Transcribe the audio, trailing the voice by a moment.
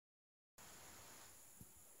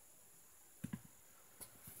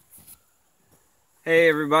Hey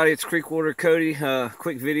everybody, it's CreekWater Cody.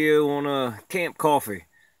 Quick video on camp coffee.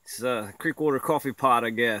 It's CreekWater Coffee Pot,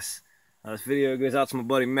 I guess. This video goes out to my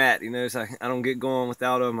buddy Matt. He knows I don't get going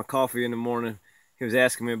without my coffee in the morning. He was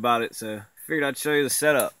asking me about it, so I figured I'd show you the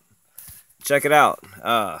setup. Check it out.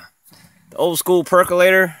 The old school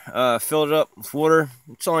percolator, filled it up with water.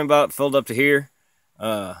 It's only about filled up to here.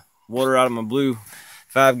 Water out of my blue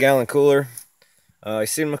 5-gallon cooler. You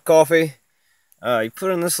see my coffee. You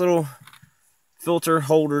put in this little filter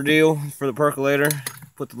holder deal for the percolator.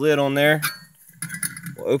 Put the lid on there.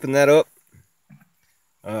 We'll open that up.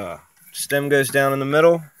 Stem goes down in the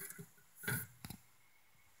middle,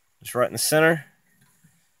 just right in the center.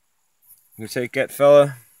 You take that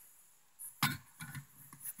fella,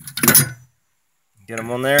 get him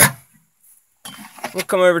on there. We'll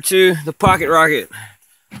come over to the pocket rocket,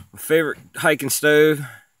 my favorite hiking stove.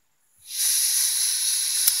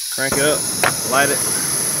 Crank it up, light it.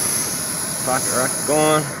 Pocket rocket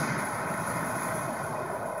going.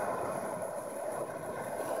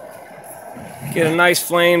 Get a nice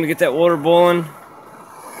flame to get that water boiling.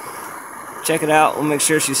 Check it out. We'll make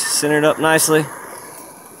sure she's centered up nicely.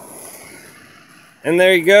 And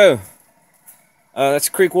there you go. That's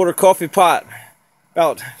a CreekWater coffee pot.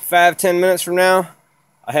 About 5-10 minutes from now,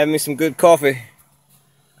 I have me some good coffee.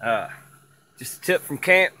 Just a tip from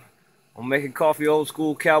camp. I'm making coffee old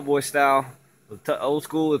school cowboy style. Old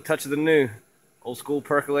school with a touch of the new. Old school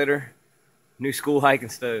percolator, new school hiking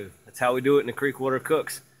stove. That's how we do it in the CreekWater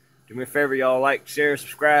Cooks. Do me a favor, y'all, like, share,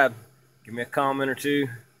 subscribe. Give me a comment or two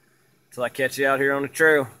until I catch you out here on the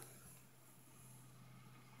trail.